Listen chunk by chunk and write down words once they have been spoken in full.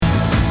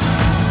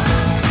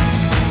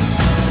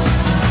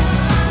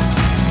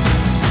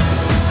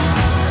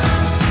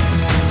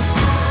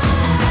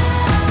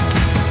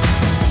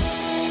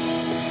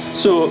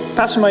So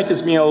Pastor Mike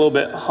is being a little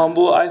bit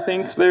humble, I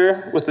think,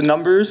 there with the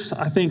numbers.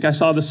 I think I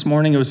saw this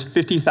morning it was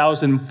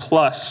 50,000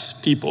 plus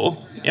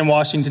people in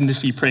Washington,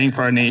 D.C. praying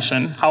for our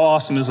nation. How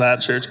awesome is that,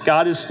 church?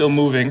 God is still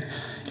moving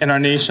in our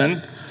nation.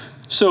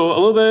 So a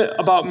little bit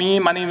about me.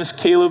 My name is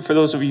Caleb, for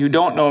those of you who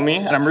don't know me,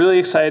 and I'm really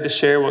excited to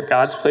share what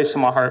God's placed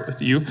in my heart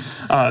with you.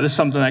 This is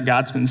something that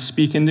God's been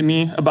speaking to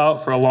me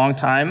about for a long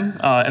time,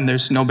 and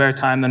there's no better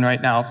time than right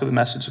now for the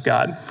message of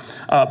God.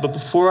 But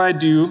before I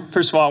do,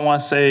 first of all, I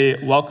want to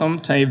say welcome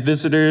to any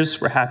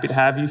visitors. We're happy to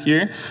have you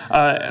here.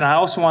 And I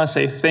also want to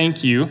say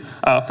thank you.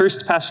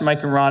 First to Pastor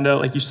Mike and Rhonda,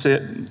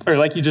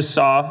 like you just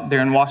saw,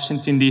 they're in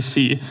Washington,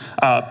 D.C.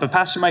 But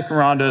Pastor Mike and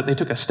Rhonda, they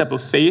took a step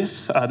of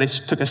faith. They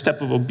took a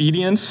step of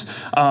obedience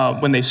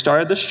when they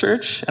started this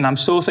church. And I'm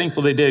so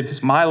thankful they did,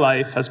 because my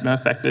life has been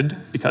affected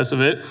because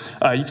of it.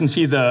 You can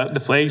see the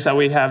flags that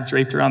we have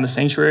draped around the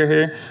sanctuary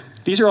here.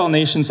 These are all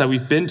nations that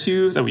we've been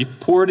to, that we've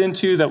poured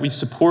into, that we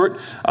support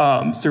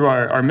through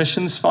our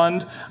missions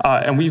fund,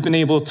 and we've been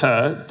able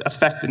to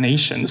affect the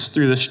nations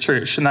through this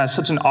church, and that's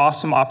such an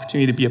awesome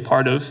opportunity to be a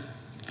part of.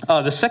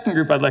 The second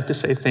group I'd like to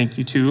say thank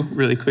you to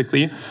really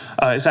quickly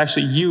is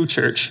actually you,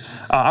 church.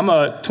 I'm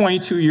a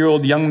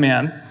 22-year-old young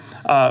man,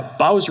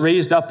 but I was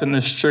raised up in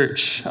this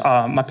church.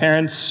 My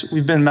parents,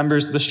 we've been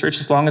members of this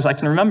church as long as I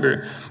can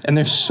remember, and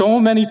there's so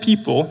many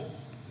people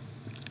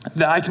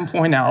that I can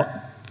point out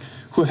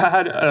who have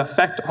had an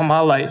effect on my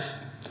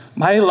life.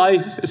 My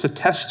life is a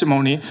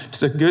testimony to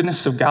the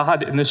goodness of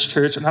God in this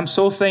church, and I'm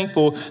so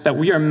thankful that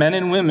we are men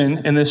and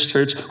women in this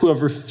church who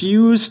have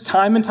refused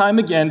time and time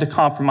again to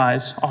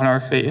compromise on our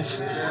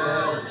faith.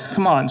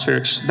 Come on,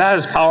 church. That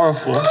is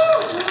powerful. And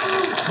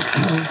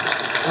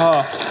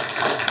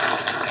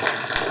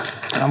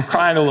I'm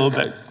crying a little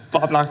bit,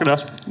 but I'm not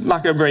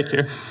gonna break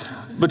here.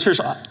 But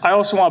church, I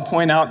also want to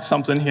point out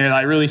something here that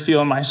I really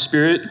feel in my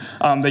spirit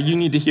that you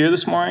need to hear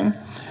this morning.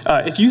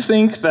 If you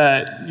think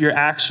that your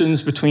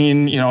actions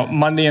between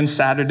Monday and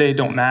Saturday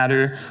don't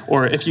matter,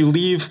 or if you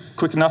leave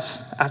quick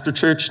enough after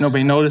church,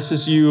 nobody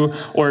notices you,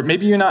 or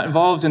maybe you're not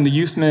involved in the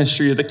youth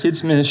ministry or the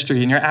kids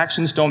ministry and your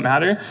actions don't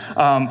matter,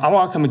 I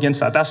want to come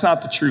against that. That's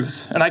not the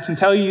truth. And I can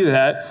tell you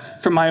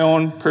that from my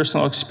own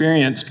personal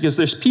experience, because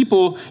there's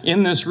people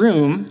in this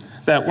room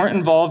that weren't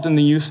involved in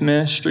the youth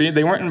ministry,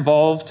 they weren't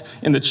involved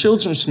in the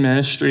children's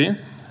ministry,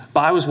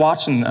 but I was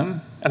watching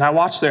them, and I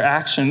watched their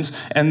actions,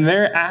 and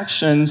their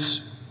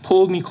actions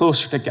pulled me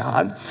closer to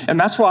God. And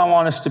that's what I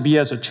want us to be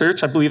as a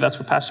church. I believe that's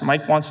what Pastor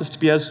Mike wants us to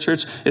be as a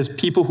church, is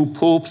people who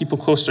pull people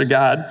closer to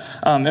God.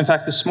 In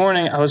fact, this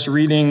morning I was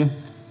reading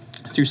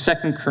through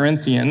 2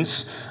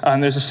 Corinthians,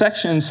 and there's a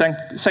section in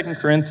 2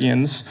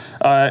 Corinthians,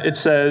 it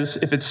says,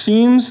 if it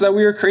seems that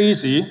we are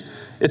crazy,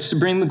 it's to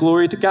bring the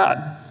glory to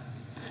God.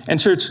 And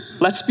church,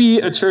 let's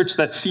be a church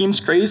that seems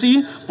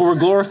crazy, but we're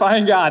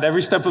glorifying God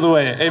every step of the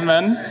way.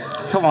 Amen?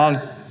 Come on.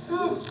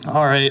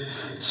 All right.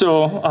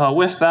 So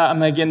with that, I'm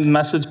going to get into the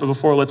message, but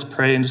before, let's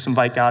pray and just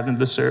invite God into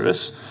the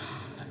service.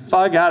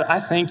 Father God, I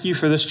thank you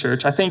for this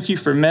church. I thank you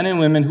for men and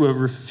women who have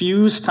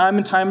refused time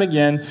and time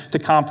again to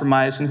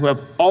compromise and who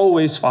have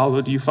always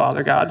followed you,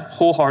 Father God,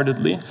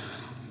 wholeheartedly.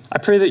 I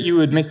pray that you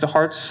would make the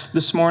hearts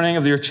this morning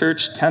of your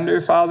church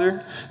tender,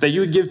 Father, that you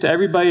would give to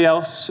everybody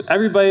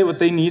what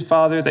they need,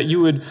 Father, that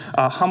you would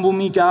humble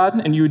me, God,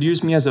 and you would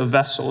use me as a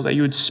vessel, that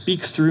you would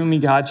speak through me,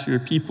 God, to your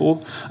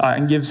people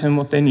and give them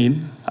what they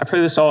need. I pray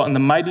this all in the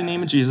mighty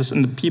name of Jesus,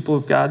 and the people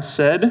of God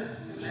said,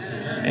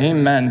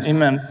 Amen.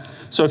 Amen.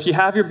 So if you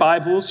have your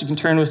Bibles, you can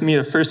turn with me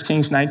to 1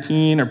 Kings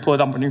 19 or pull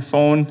it up on your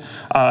phone.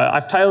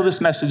 I've titled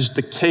this message,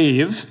 The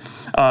Cave.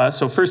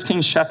 So 1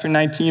 Kings chapter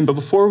 19, but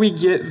before we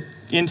get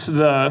into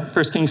the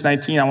 1 Kings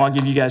 19, I want to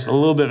give you guys a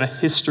little bit of a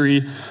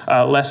history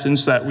lesson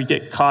so that we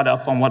get caught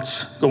up on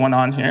what's going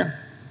on here.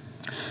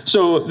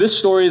 So this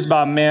story is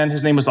about a man,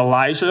 his name was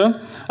Elijah,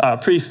 a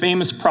pretty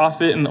famous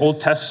prophet in the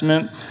Old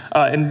Testament.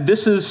 And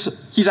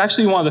he's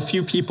actually one of the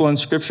few people in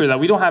Scripture that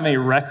we don't have any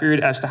record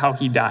as to how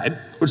he died,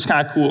 which is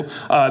kind of cool.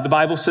 The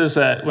Bible says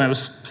that when it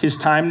was his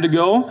time to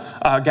go,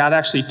 God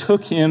actually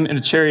took him in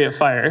a chariot of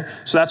fire.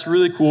 So that's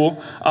really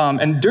cool.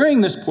 And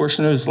during this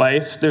portion of his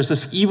life, there's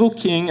this evil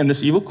king and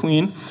this evil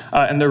queen,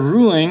 and they're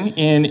ruling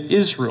in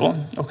Israel,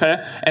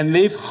 okay? And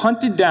they've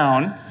hunted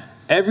down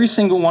every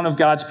single one of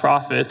God's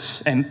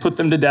prophets and put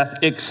them to death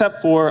except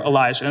for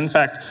Elijah. In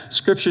fact,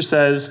 Scripture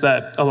says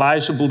that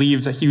Elijah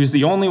believed that he was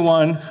the only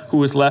one who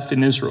was left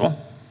in Israel.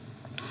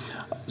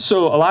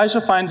 So Elijah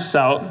finds this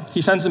out.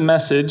 He sends a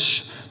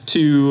message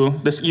to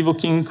this evil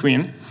king and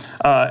queen,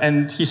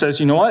 and he says,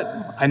 you know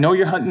what? I know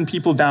you're hunting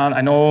people down. I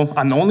know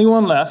I'm the only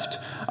one left,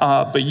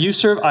 but you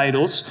serve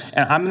idols,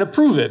 and I'm going to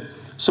prove it.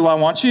 So what I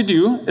want you to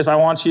do is I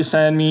want you to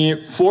send me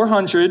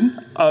 400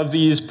 of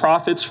these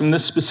prophets from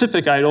this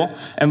specific idol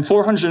and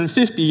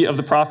 450 of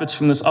the prophets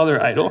from this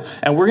other idol,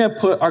 and we're going to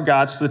put our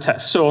gods to the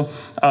test. So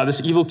this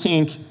evil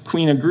king and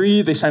queen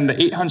agree. They send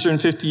the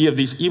 850 of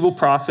these evil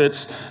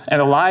prophets, and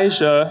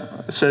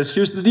Elijah says,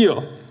 here's the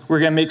deal. We're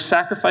going to make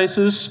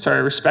sacrifices to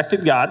our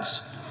respected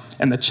gods,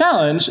 and the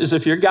challenge is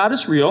if your God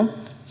is real,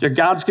 your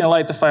God's going to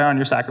light the fire on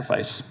your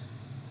sacrifice.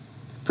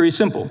 Pretty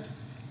simple.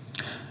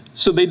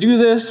 So they do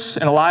this,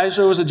 and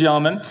Elijah was a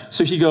gentleman,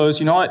 so he goes,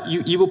 you know what,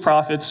 you evil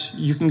prophets,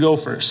 you can go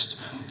first.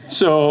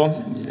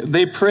 So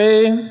they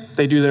pray,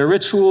 they do their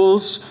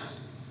rituals,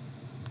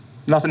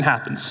 nothing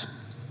happens,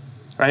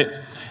 right?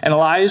 And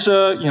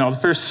Elijah, the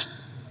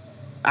first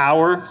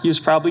hour, he was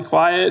probably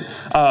quiet,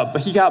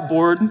 but he got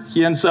bored.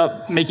 He ends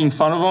up making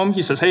fun of him.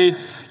 He says, hey,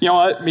 you know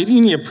what, maybe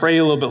you need to pray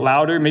a little bit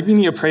louder. Maybe you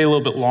need to pray a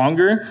little bit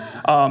longer.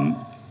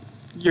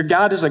 Your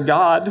God is a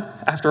God,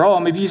 after all.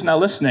 Maybe he's not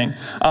listening.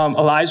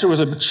 Elijah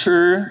was a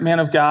mature man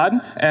of God,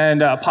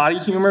 and potty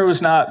humor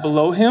was not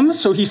below him.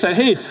 So he said,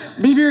 hey,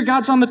 maybe your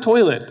God's on the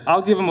toilet.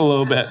 I'll give him a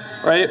little bit,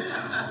 right?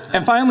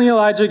 And finally,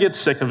 Elijah gets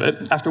sick of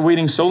it after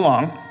waiting so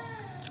long.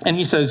 And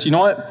he says, you know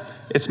what?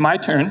 It's my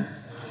turn.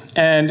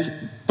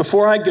 And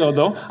before I go,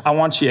 though, I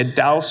want you to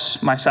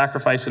douse my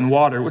sacrifice in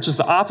water, which is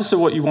the opposite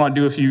of what you want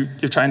to do if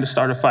you're trying to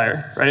start a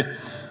fire, right?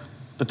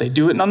 But they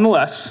do it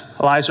nonetheless.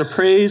 Elijah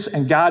prays,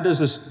 and God does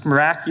this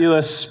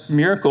miraculous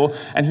miracle,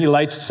 and he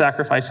lights the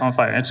sacrifice on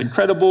fire. And it's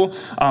incredible.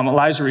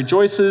 Elijah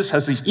rejoices,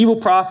 has these evil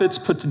prophets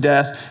put to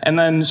death, and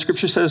then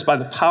Scripture says by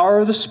the power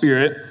of the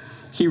Spirit,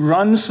 he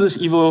runs to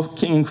this evil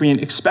king and queen,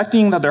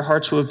 expecting that their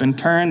hearts will have been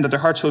turned, that their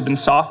hearts will have been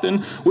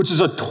softened, which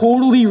is a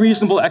totally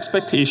reasonable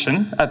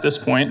expectation at this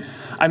point.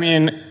 I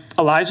mean,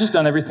 Elijah's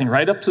done everything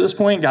right up to this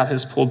point. God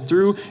has pulled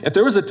through. If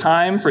there was a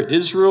time for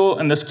Israel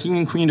and this king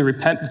and queen to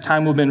repent, the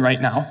time would have been right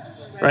now.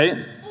 Right?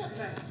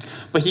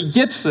 But he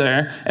gets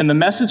there, and the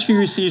message he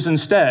receives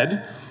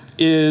instead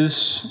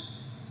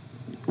is,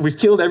 we've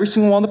killed every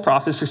single one of the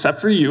prophets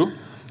except for you,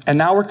 and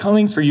now we're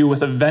coming for you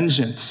with a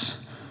vengeance.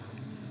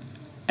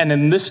 And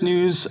in this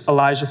news,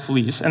 Elijah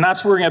flees. And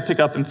that's where we're going to pick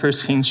up in 1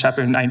 Kings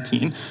chapter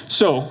 19.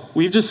 So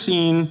we've just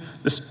seen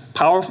this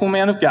powerful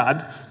man of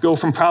God go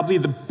from probably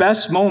the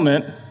best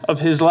moment of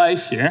his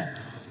life here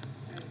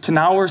to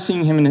now we're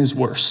seeing him in his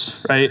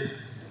worst, right?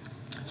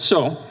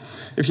 So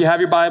if you have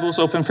your Bibles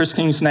open, 1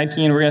 Kings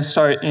 19, we're going to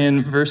start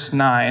in verse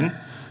 9. And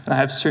I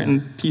have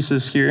certain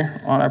pieces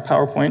here on our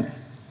PowerPoint.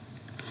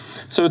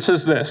 So it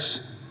says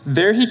this,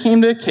 there he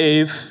came to a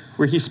cave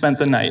where he spent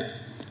the night.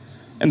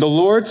 And the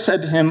Lord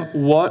said to him,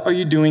 what are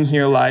you doing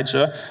here,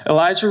 Elijah?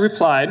 Elijah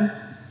replied,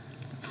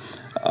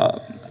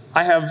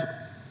 I have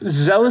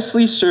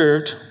zealously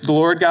served the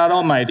Lord God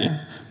Almighty,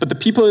 but the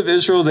people of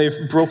Israel,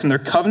 they've broken their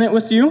covenant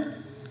with you.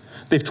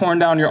 They've torn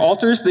down your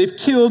altars. They've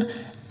killed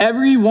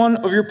every one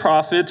of your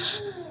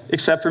prophets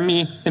except for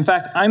me. In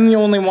fact, I'm the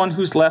only one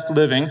who's left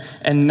living,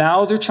 and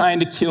now they're trying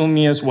to kill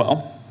me as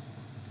well.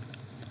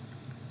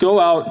 Go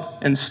out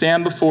and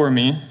stand before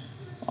me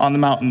on the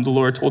mountain, the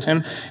Lord told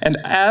him. And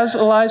as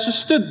Elijah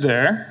stood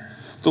there,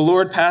 the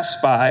Lord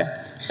passed by,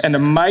 and a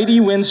mighty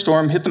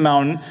windstorm hit the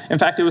mountain. In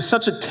fact, it was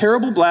such a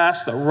terrible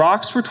blast that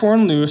rocks were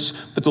torn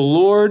loose, but the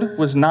Lord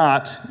was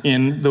not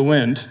in the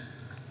wind.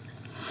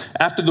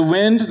 After the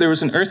wind, there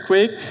was an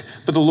earthquake,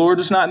 but the Lord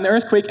was not in the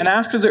earthquake. And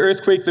after the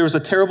earthquake, there was a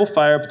terrible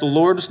fire, but the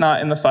Lord was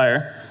not in the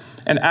fire.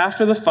 And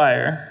after the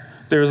fire,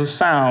 there was a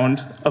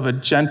sound of a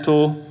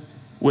gentle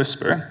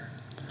whisper.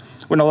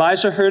 When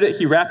Elijah heard it,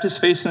 he wrapped his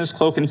face in his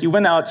cloak, and he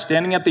went out,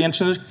 standing at the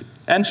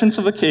entrance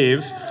of the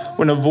cave,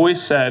 when a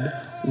voice said,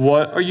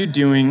 what are you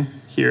doing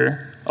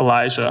here,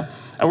 Elijah?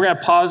 And we're going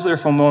to pause there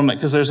for a moment,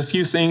 because there's a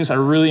few things that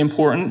are really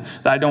important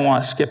that I don't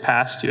want to skip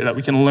past here that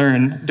we can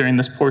learn during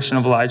this portion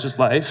of Elijah's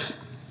life.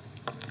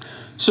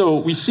 So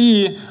we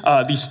see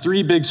these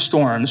three big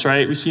storms,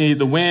 right? We see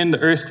the wind, the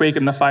earthquake,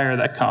 and the fire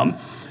that come.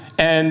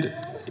 And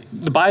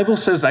the Bible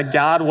says that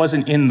God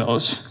wasn't in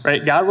those,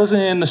 right? God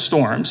wasn't in the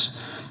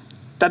storms.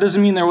 That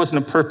doesn't mean there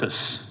wasn't a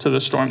purpose to the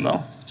storm,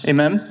 though.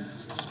 Amen?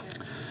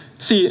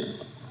 See,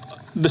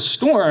 the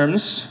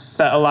storms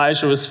that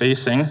Elijah was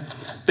facing,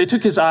 they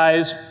took his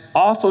eyes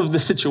off of the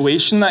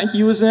situation that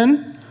he was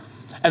in,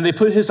 and they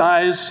put his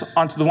eyes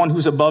onto the one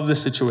who's above the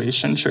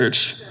situation,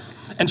 church.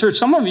 And church,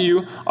 some of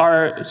you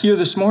are here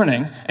this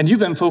morning, and you've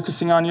been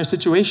focusing on your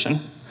situation.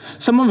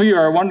 Some of you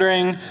are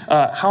wondering,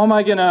 how am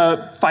I going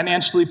to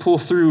financially pull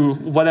through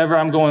whatever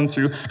I'm going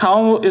through?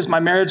 How is my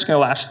marriage going to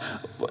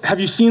last?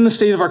 Have you seen the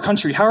state of our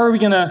country? How are we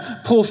going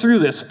to pull through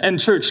this? And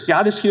church,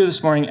 God is here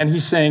this morning, and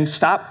he's saying,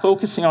 stop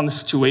focusing on the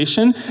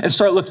situation and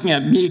start looking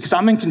at me, because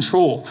I'm in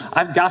control.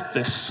 I've got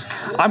this.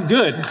 I'm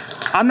good.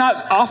 I'm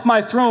not off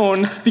my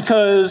throne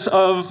because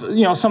of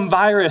some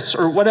virus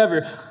or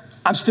whatever.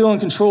 I'm still in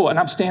control, and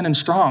I'm standing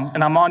strong,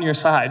 and I'm on your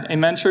side.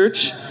 Amen,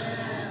 church?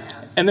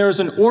 And there was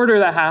an order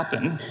that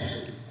happened.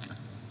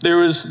 There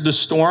was the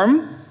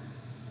storm.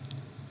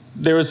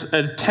 There was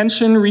a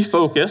tension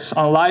refocus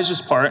on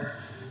Elijah's part,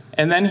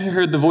 and then he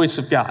heard the voice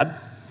of God.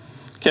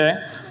 Okay?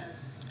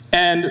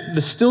 And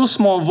the still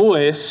small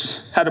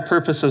voice had a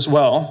purpose as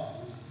well.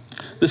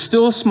 The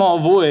still small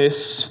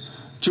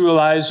voice drew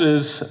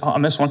Elijah's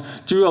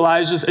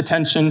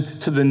attention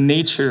to the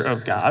nature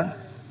of God.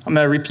 I'm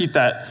going to repeat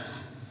that.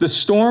 The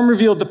storm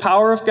revealed the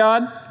power of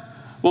God.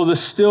 Well, the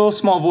still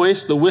small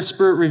voice, the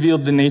whisper,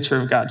 revealed the nature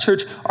of God.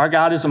 Church, our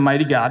God is a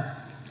mighty God.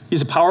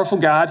 He's a powerful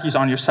God. He's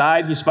on your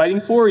side. He's fighting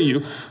for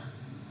you.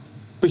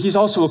 But he's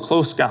also a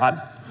close God.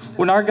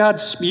 When our God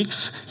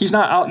speaks, he's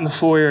not out in the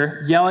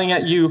foyer yelling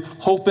at you,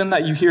 hoping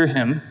that you hear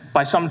him.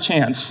 by some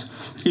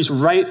chance. He's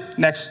right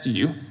next to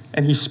you,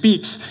 and he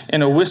speaks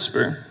in a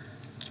whisper.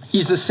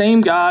 He's the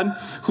same God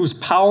who's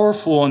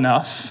powerful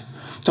enough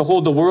to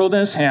hold the world in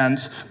his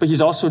hands, but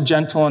he's also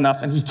gentle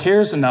enough and he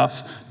cares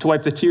enough to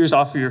wipe the tears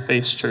off of your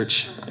face,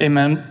 church.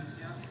 Amen.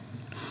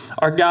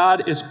 Our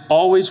God is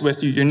always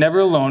with you. You're never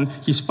alone.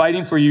 He's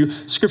fighting for you.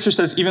 Scripture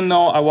says, even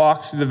though I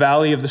walk through the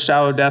valley of the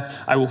shadow of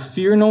death, I will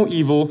fear no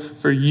evil,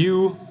 for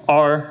you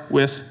are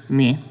with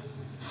me.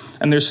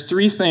 And there's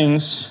three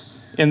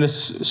things in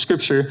this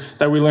scripture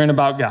that we learn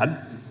about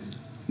God.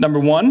 Number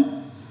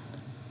one,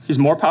 he's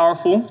more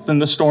powerful than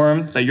the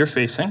storm that you're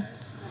facing.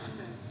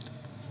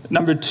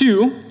 Number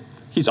two,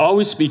 he's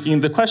always speaking.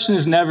 The question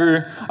is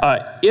never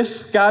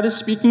if God is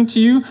speaking to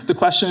you. The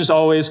question is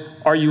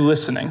always, are you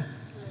listening?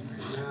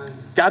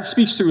 God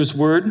speaks through his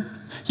word.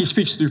 He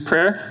speaks through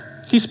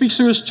prayer. He speaks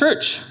through his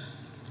church.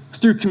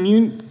 Through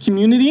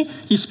community,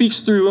 he speaks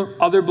through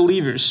other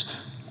believers.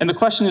 And the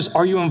question is,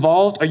 are you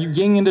involved? Are you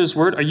getting into his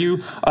word? Are you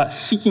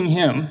seeking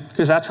him?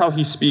 Because that's how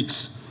he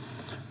speaks.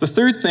 The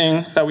third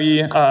thing that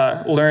we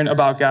learn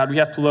about God, we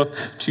have to look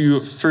to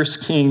 1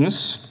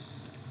 Kings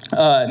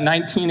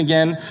 19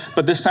 again,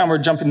 but this time we're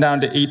jumping down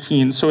to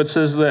 18. So it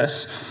says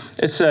this.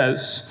 It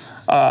says,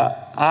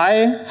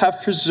 I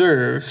have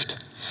preserved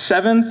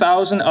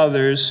 7,000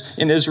 others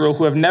in Israel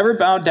who have never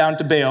bowed down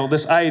to Baal,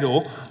 this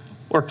idol,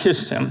 or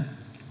kissed him.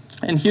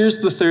 And here's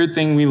the third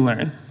thing we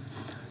learn.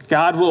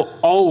 God will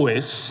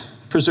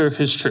always preserve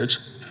his church.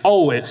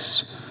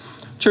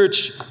 Always.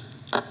 Church,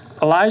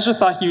 Elijah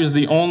thought he was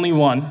the only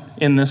one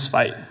in this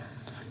fight.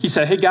 He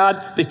said, hey,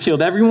 God, they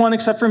killed everyone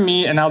except for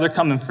me, and now they're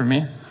coming for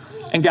me.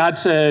 And God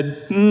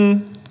said,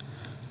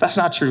 that's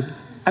not true.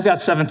 I've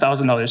got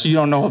 7,000 others you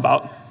don't know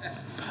about.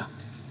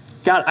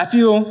 God, I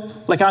feel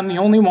like I'm the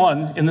only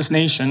one in this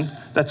nation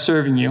that's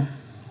serving you.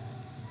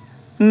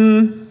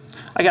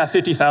 I got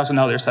 50,000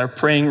 others that are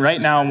praying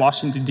right now in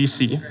Washington,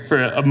 D.C.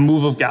 for a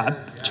move of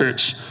God,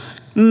 church.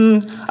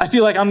 I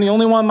feel like I'm the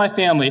only one in my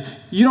family.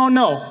 You don't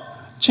know.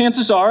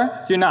 Chances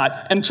are you're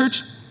not. And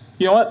church,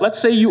 you know what? Let's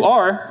say you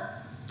are.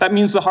 That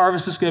means the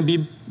harvest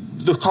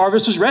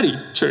is ready,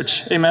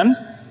 church. Amen?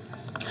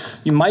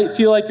 You might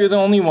feel like you're the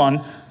only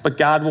one, but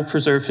God will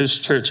preserve his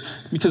church.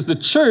 Because the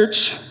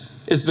church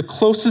is the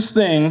closest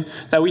thing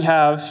that we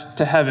have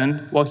to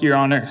heaven while here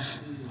on earth.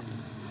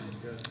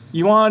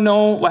 You want to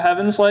know what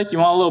heaven's like? You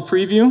want a little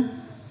preview?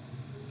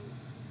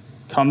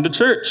 Come to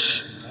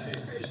church.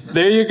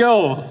 There you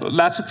go.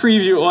 That's a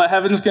preview of what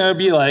heaven's going to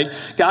be like.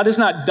 God is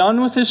not done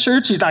with his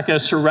church. He's not going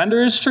to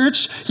surrender his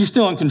church. He's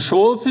still in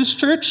control of his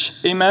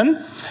church.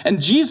 Amen?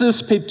 And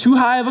Jesus paid too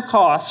high of a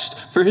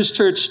cost for his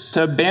church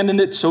to abandon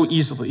it so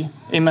easily.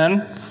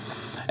 Amen?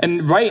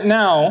 And right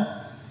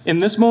now, in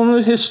this moment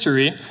of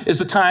history, is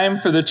the time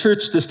for the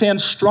church to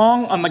stand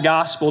strong on the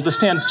gospel, to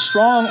stand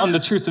strong on the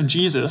truth of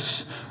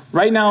Jesus.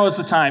 Right now is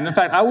the time. In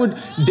fact, I would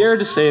dare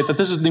to say that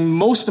this is the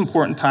most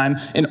important time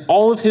in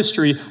all of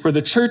history where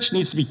the church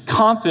needs to be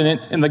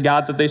confident in the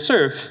God that they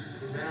serve.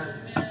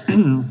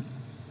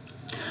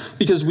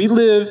 Because we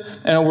live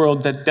in a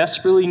world that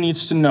desperately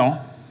needs to know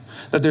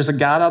that there's a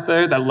God out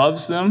there that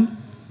loves them,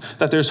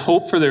 that there's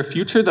hope for their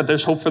future, that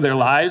there's hope for their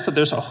lives, that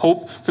there's a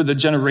hope for the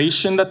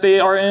generation that they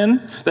are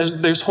in,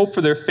 there's hope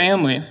for their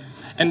family.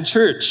 And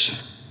church,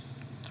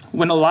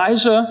 when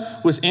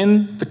Elijah was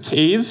in the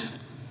cave,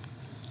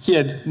 he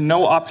had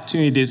no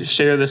opportunity to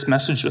share this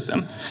message with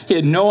them. He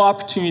had no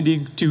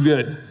opportunity to do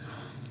good.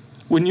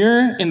 When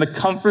you're in the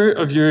comfort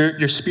of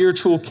your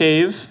spiritual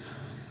cave,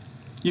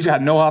 you've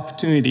got no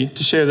opportunity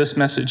to share this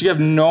message. You have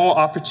no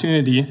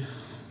opportunity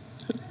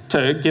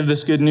to give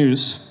this good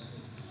news.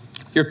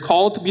 You're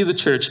called to be the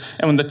church,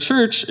 and when the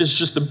church is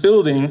just a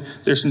building,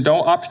 there's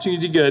no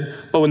opportunity to good.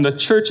 But when the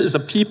church is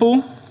a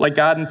people, like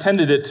God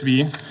intended it to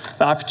be,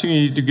 the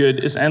opportunity to do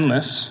good is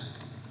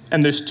endless.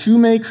 And there's too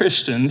many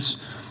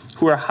Christians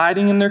who are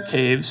hiding in their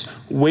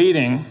caves,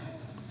 waiting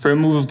for a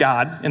move of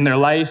God in their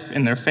life,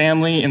 in their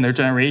family, in their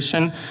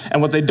generation.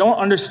 And what they don't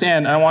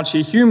understand, and I want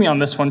you to hear me on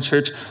this one,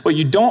 church, what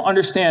you don't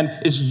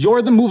understand is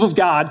you're the move of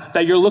God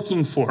that you're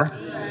looking for,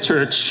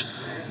 church.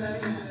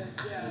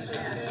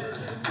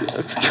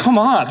 Come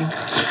on.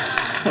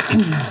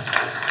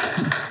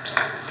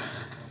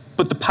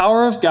 But the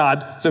power of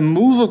God, the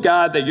move of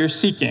God that you're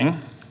seeking,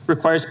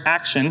 requires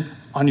action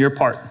on your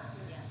part.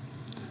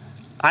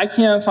 I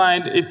can't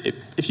find,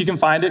 if you can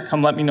find it,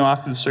 come let me know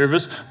after the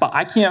service, but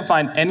I can't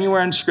find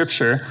anywhere in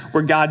Scripture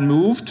where God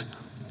moved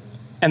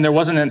and there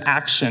wasn't an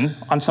action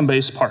on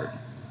somebody's part.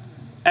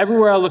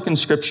 Everywhere I look in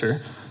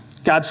Scripture,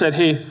 God said,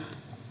 hey,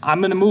 I'm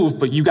going to move,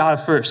 but you got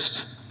it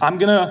first. I'm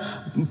going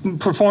to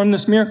perform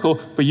this miracle,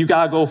 but you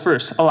got to go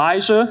first.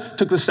 Elijah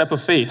took the step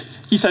of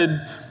faith. He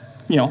said,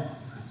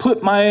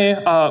 put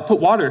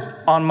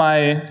water on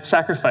my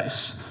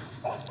sacrifice.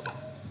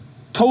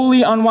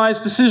 Totally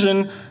unwise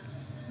decision,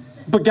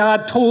 but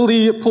God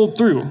totally pulled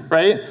through,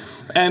 right?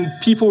 And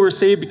people were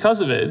saved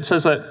because of it. It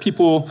says that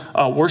people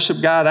worship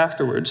God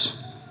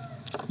afterwards.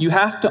 You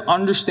have to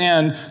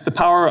understand the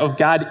power of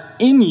God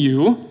in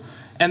you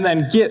and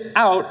then get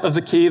out of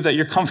the cave that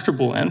you're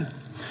comfortable in.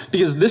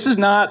 Because this is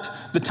not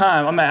the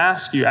time, I'm going to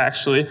ask you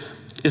actually,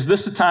 is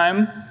this the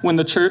time when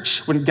the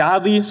church, when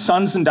godly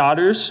sons and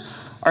daughters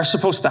are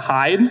supposed to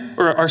hide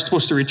or are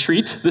supposed to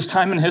retreat this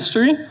time in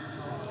history?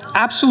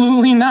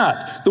 Absolutely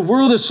not. The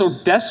world is so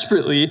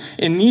desperately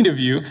in need of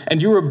you,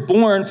 and you were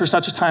born for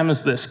such a time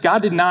as this.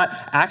 God did not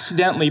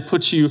accidentally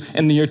put you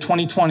in the year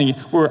 2020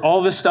 where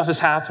all this stuff is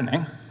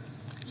happening.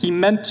 He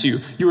meant to.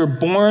 You were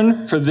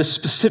born for this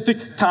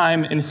specific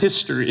time in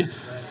history.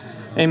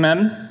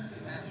 Amen?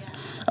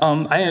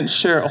 I didn't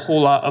share a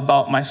whole lot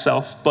about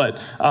myself,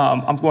 but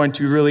I'm going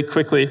to really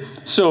quickly.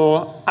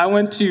 So I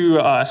went to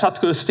South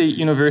Dakota State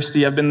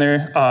University. I've been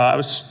there. I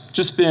was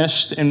just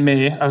finished in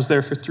May. I was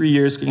there for 3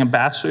 years getting a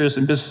bachelor's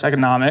in business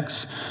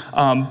economics.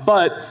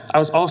 But I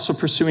was also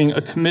pursuing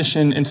a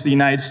commission into the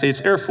United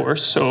States Air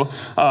Force. So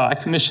I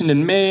commissioned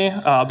in May.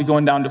 I'll be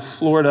going down to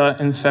Florida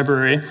in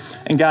February.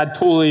 And God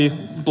totally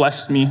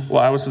blessed me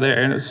while I was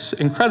there, and it's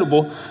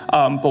incredible.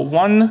 But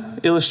one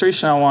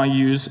illustration I want to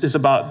use is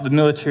about the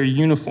military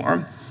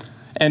uniform.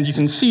 And you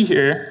can see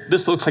here,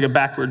 this looks like a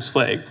backwards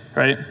flag,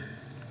 right?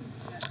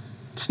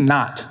 It's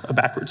not a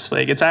backwards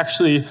flag. It's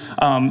actually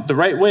the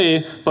right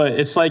way, but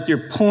it's like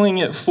you're pulling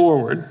it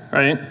forward,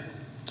 right?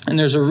 And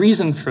there's a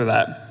reason for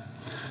that.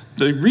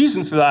 The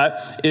reason for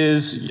that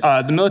is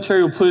the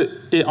military will put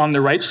it on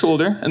the right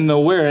shoulder and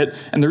they'll wear it.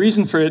 And the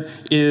reason for it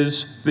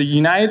is the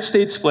United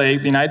States flag,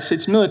 the United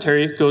States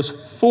military,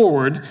 goes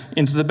forward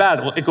into the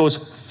battle. It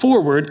goes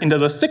forward into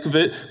the thick of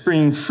it,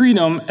 bringing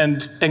freedom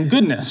and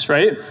goodness,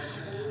 right?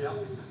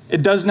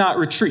 It does not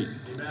retreat.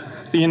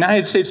 The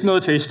United States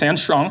military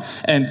stands strong,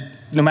 and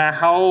no matter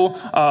how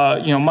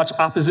much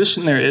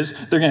opposition there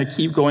is, they're going to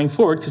keep going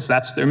forward because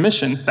that's their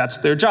mission, that's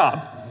their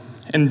job.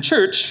 In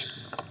church,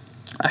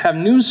 I have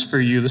news for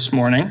you this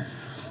morning.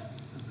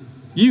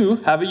 You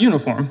have a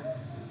uniform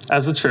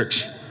as the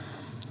church.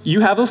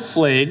 You have a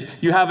flag.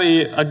 You have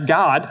a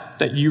God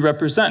that you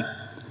represent.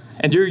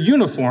 And your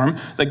uniform,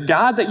 the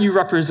God that you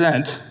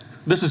represent,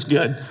 this is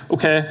good,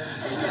 okay?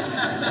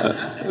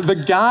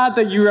 The God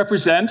that you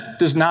represent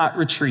does not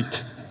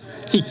retreat.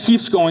 He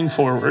keeps going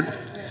forward.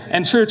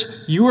 And church,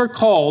 you are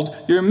called,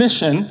 your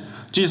mission,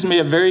 Jesus made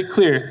it very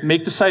clear,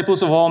 make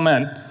disciples of all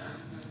men.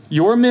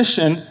 Your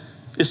mission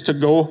is to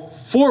go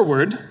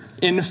forward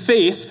in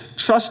faith,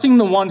 trusting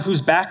the one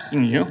who's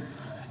backing you,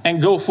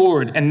 and go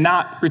forward and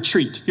not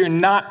retreat. You're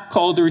not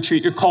called to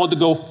retreat. You're called to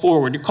go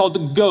forward. You're called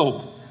to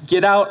go.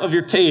 Get out of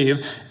your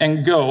cave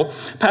and go.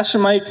 Pastor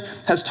Mike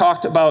has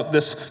talked about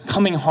this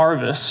coming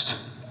harvest.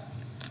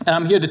 And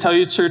I'm here to tell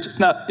you, church,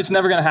 it's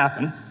never going to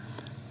happen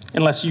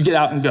unless you get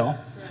out and go.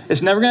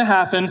 It's never going to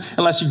happen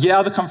unless you get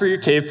out of the comfort of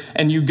your cave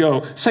and you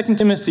go. 2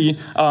 Timothy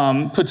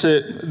puts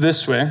it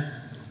this way.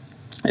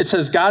 It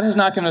says, God has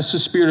not given us a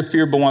spirit of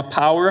fear, but one of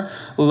power,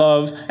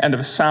 love, and of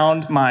a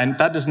sound mind.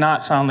 That does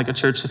not sound like a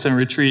church that's in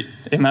retreat.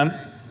 Amen?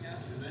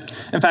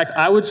 In fact,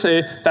 I would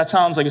say that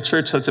sounds like a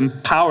church that's in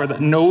power, that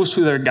knows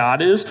who their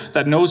God is,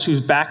 that knows who's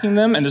backing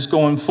them, and is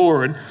going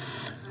forward.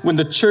 When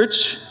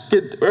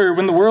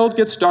the world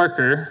gets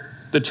darker,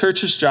 the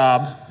church's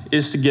job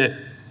is to get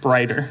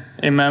brighter.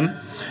 Amen?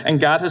 And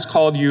God has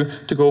called you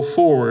to go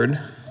forward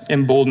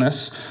in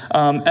boldness.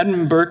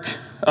 Edmund Burke,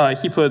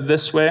 he put it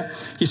this way.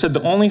 He said,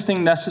 the only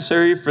thing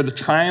necessary for the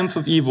triumph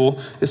of evil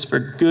is for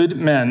good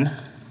men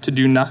to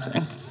do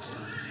nothing.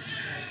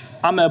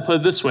 I'm going to put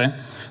it this way.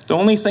 The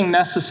only thing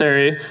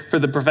necessary for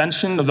the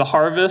prevention of the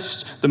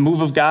harvest, the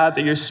move of God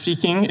that you're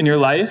seeking in your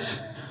life,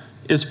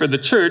 is for the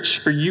church,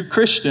 for you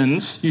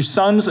Christians, you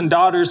sons and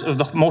daughters of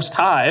the Most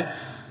High,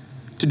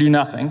 to do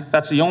nothing.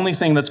 That's the only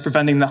thing that's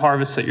preventing the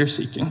harvest that you're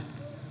seeking.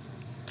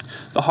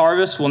 The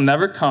harvest will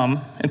never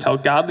come until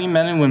godly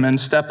men and women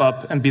step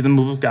up and be the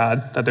move of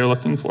God that they're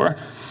looking for.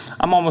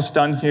 I'm almost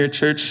done here,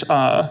 church.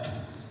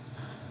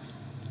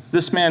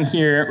 This man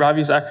here,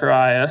 Ravi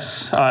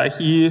Zacharias,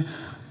 he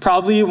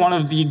probably one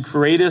of the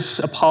greatest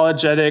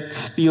apologetic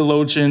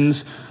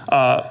theologians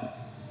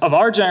of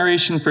our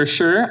generation for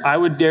sure. I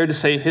would dare to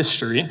say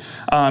history.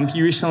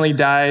 He recently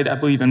died, I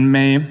believe, in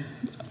May.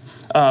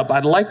 But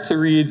I'd like to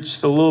read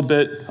just a little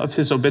bit of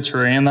his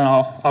obituary, and then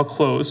I'll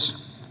close.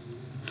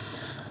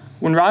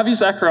 When Ravi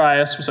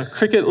Zacharias was a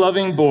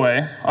cricket-loving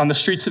boy on the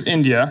streets of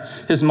India,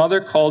 his mother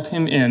called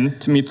him in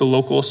to meet the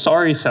local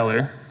sari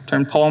seller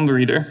turned palm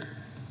reader.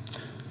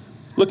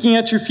 Looking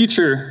at your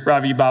future,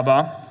 Ravi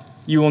Baba,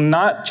 you will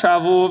not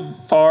travel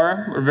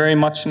far or very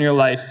much in your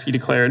life, he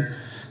declared.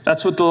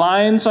 That's what the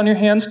lines on your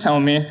hands tell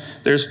me.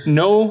 There's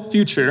no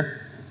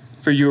future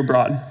for you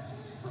abroad.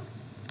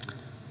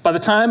 By the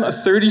time a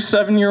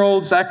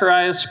 37-year-old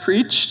Zacharias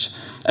preached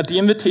at the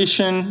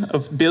invitation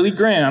of Billy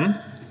Graham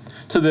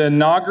to the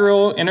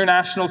inaugural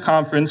international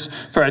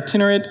conference for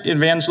itinerant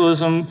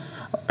evangelists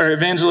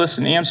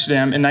in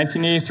Amsterdam in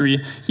 1983,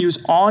 he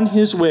was on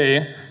his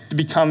way to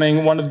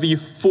becoming one of the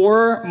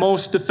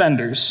foremost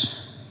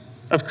defenders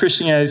of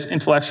Christianity's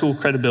intellectual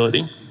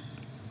credibility.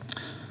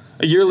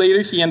 A year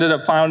later, he ended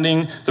up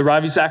founding the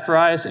Ravi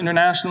Zacharias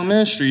International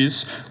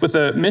Ministries with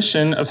a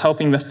mission of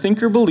helping the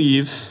thinker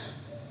believe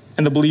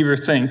and the believer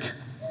think.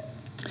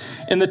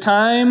 In the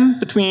time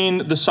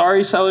between the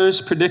sari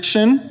seller's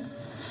prediction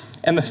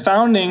and the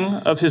founding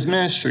of his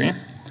ministry,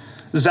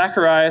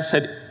 Zacharias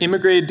had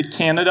immigrated to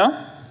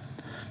Canada.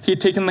 He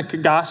had taken the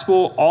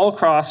gospel all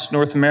across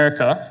North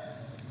America.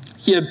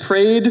 He had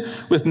prayed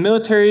with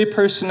military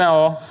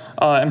personnel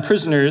and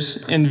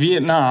prisoners in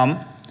Vietnam,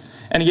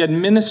 and he had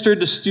ministered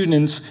to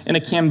students in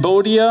a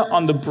Cambodia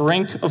on the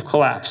brink of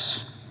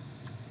collapse.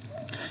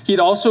 He had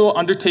also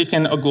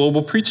undertaken a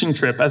global preaching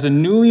trip as a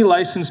newly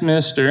licensed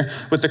minister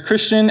with the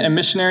Christian and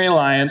Missionary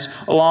Alliance,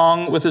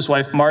 along with his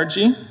wife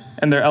Margie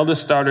and their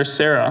eldest daughter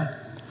Sarah.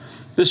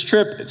 This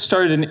trip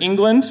started in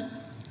England.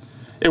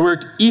 It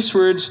worked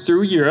eastwards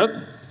through Europe,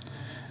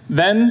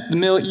 then the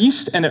Middle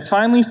East, and it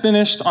finally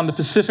finished on the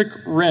Pacific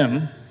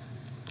Rim.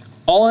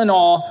 All in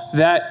all,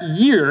 that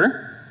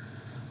year,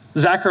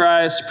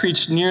 Zacharias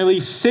preached nearly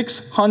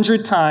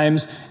 600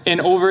 times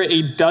in over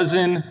a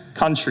dozen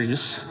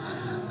countries.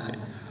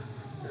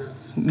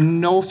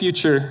 No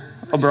future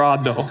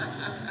abroad, though.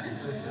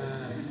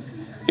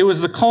 It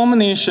was the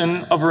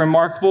culmination of a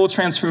remarkable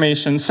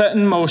transformation set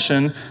in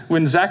motion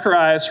when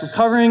Zacharias,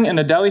 recovering in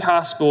a Delhi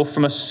hospital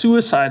from a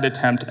suicide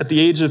attempt at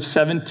the age of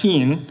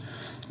 17,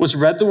 was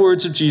read the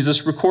words of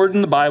Jesus recorded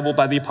in the Bible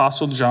by the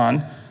Apostle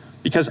John,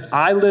 "Because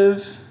I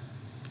live,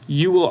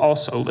 you will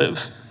also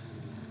live."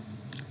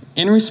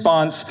 In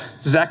response,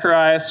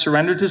 Zacharias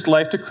surrendered his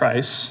life to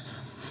Christ.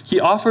 He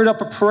offered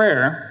up a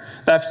prayer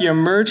that if he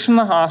emerged from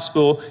the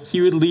hospital,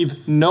 he would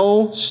leave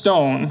no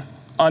stone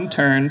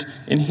unturned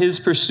in his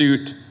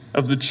pursuit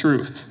of the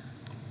truth.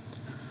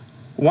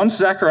 Once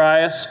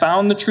Zacharias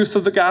found the truth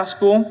of the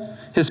gospel,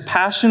 his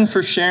passion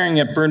for sharing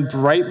it burned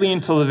brightly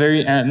until the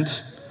very end.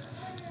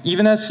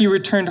 Even as he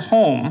returned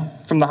home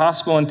from the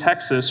hospital in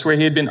Texas, where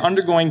he had been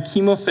undergoing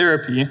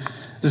chemotherapy,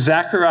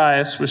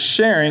 Zacharias was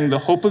sharing the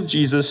hope of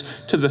Jesus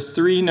to the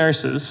 3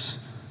 nurses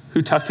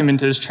who tucked him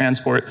into his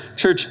transport.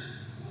 Church,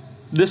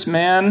 this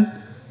man,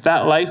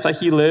 that life that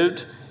he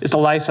lived, is a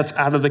life that's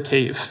out of the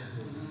cave.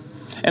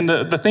 And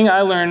one of the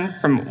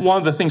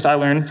things I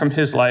learned from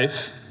his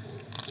life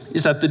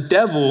is that the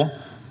devil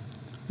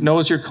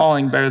knows your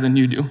calling better than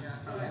you do.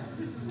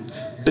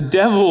 The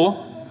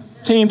devil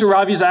came to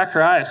Ravi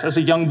Zacharias as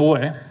a young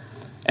boy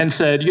and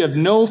said, "You have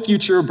no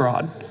future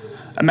abroad."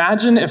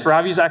 Imagine if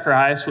Ravi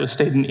Zacharias would have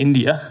stayed in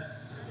India.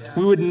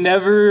 We would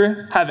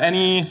never have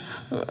any.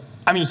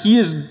 He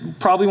is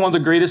probably one of the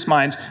greatest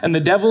minds, and the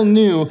devil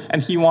knew,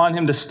 and he wanted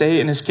him to stay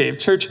in his cave.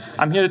 Church,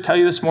 I'm here to tell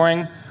you this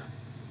morning,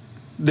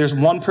 there's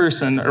one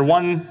person or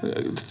one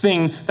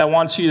thing that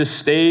wants you to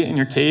stay in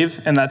your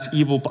cave, and that's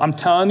evil. I'm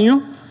telling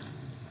you,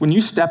 when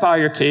you step out of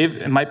your cave,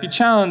 it might be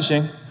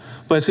challenging,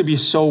 but it's going to be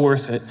so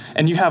worth it.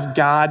 And you have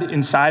God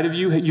inside of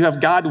you. You have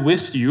God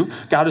with you.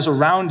 God is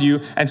around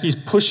you, and he's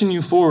pushing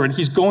you forward.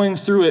 He's going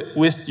through it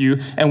with you,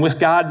 and with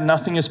God,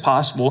 nothing is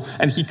possible.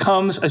 And he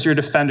comes as your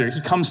defender.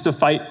 He comes to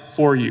fight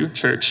for you,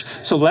 church.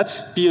 So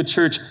let's be a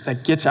church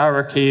that gets out of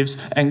our caves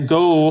and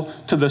go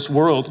to this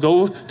world,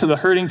 go to the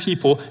hurting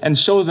people, and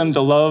show them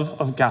the love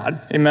of God.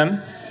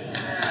 Amen?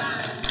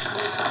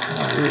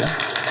 Hallelujah.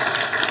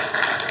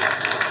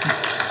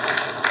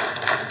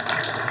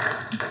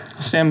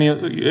 Stand me,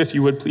 if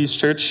you would, please,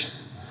 church.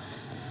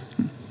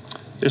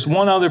 There's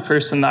one other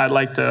person that I'd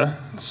like to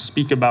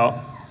speak about,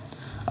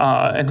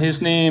 and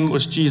his name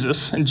was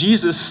Jesus. And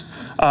Jesus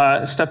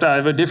stepped out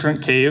of a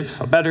different cave,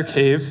 a better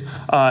cave,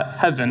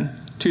 heaven,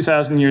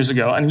 2,000 years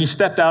ago, and he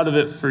stepped out of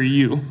it for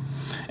you.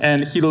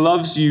 And he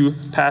loves you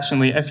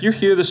passionately. If you're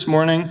here this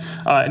morning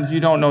and you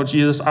don't know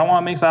Jesus, I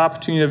want to make the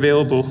opportunity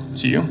available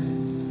to you.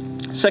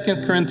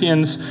 2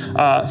 Corinthians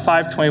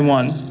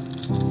 5:21,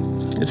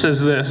 it says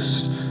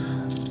this.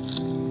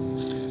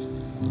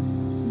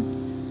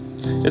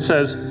 It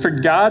says, "For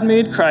God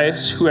made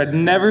Christ, who had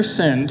never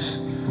sinned,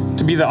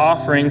 to be the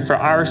offering for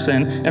our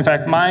sin." In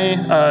fact, my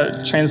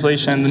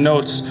translation, the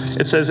notes,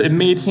 it says, "It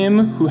made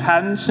him who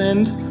hadn't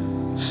sinned,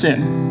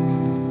 sin,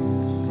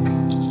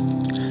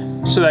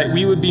 so that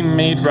we would be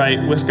made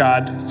right with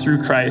God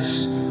through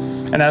Christ.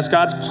 And as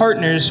God's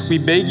partners, we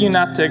beg you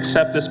not to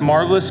accept this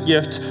marvelous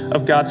gift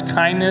of God's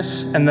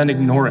kindness and then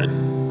ignore it.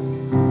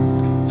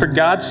 For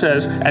God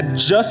says, at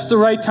just the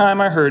right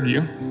time I heard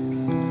you.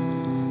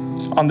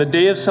 On the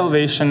day of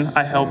salvation,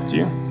 I helped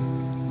you."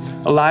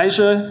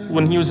 Elijah,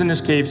 when he was in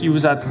his cave, he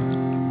was at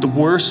the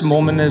worst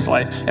moment in his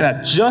life. And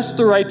at just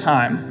the right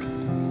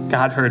time,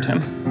 God heard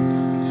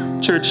him.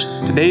 Church,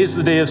 today is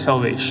the day of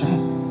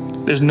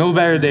salvation. There's no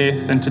better day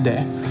than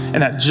today.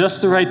 And at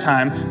just the right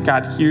time,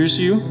 God hears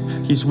you,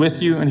 he's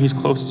with you, and he's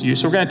close to you.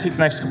 So we're going to take the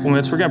next couple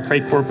minutes. We're going to pray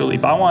corporately.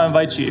 But I want to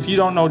invite you, if you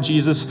don't know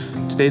Jesus,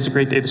 today's a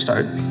great day to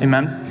start.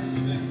 Amen?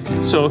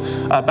 So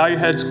bow your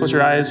heads, close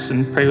your eyes,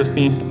 and pray with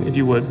me if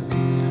you would.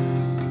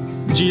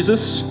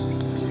 Jesus,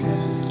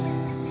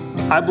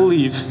 I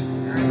believe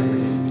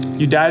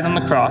you died on the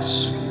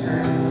cross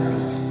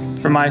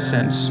for my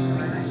sins.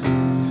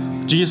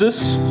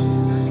 Jesus,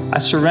 I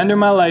surrender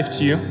my life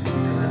to you.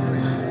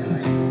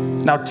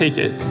 Now take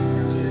it.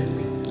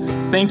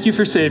 Thank you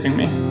for saving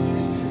me.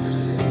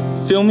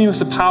 Fill me with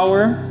the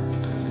power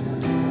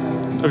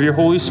of your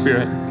Holy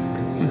Spirit.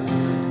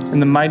 In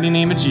the mighty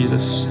name of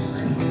Jesus,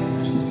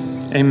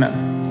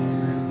 amen.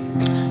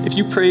 if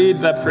you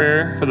prayed that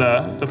prayer for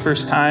the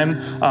first time,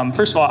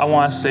 first of all, I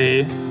want to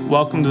say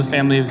welcome to the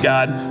family of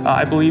God.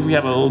 I believe we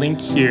have a link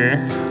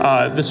here.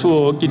 This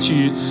will get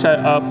you set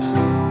up.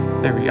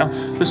 There we go.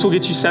 This will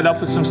get you set up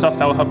with some stuff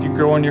that will help you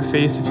grow in your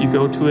faith if you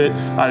go to it.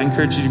 I'd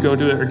encourage you to go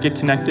to it or get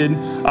connected.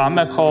 I'm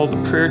going to call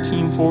the prayer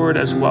team forward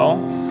as well.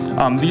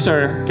 These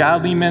are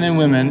godly men and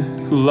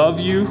women who love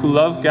you, who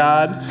love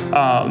God,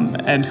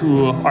 and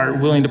who are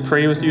willing to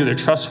pray with you. They're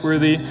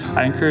trustworthy.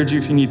 I encourage you,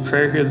 if you need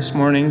prayer here this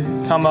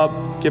morning, come up,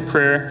 get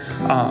prayer,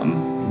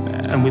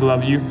 and we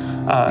love you.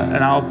 And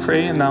I'll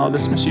pray, and I'll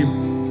dismiss you.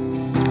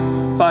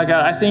 Father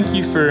God, I thank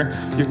you for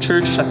your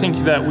church. I thank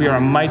you that we are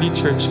a mighty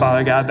church,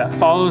 Father God, that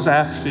follows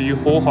after you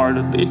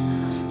wholeheartedly.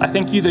 I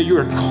thank you that you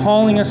are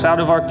calling us out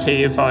of our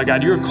cave, Father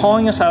God. You are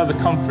calling us out of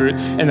the comfort,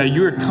 and that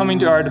you are coming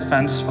to our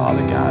defense,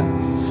 Father God.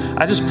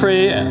 I just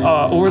pray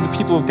over the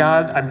people of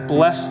God. I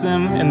bless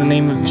them in the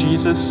name of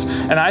Jesus,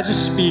 and I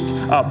just speak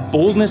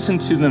boldness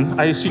into them.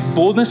 I speak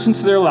boldness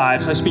into their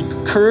lives. I speak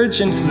courage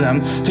into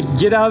them to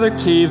get out of their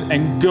cave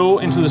and go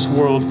into this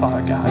world,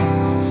 Father God.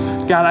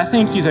 God, I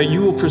thank you that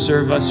you will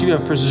preserve us. You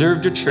have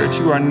preserved your church.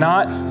 You are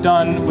not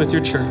done with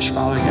your church,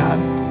 Father God.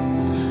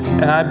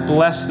 And I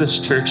bless this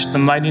church in the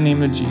mighty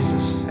name of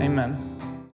Jesus.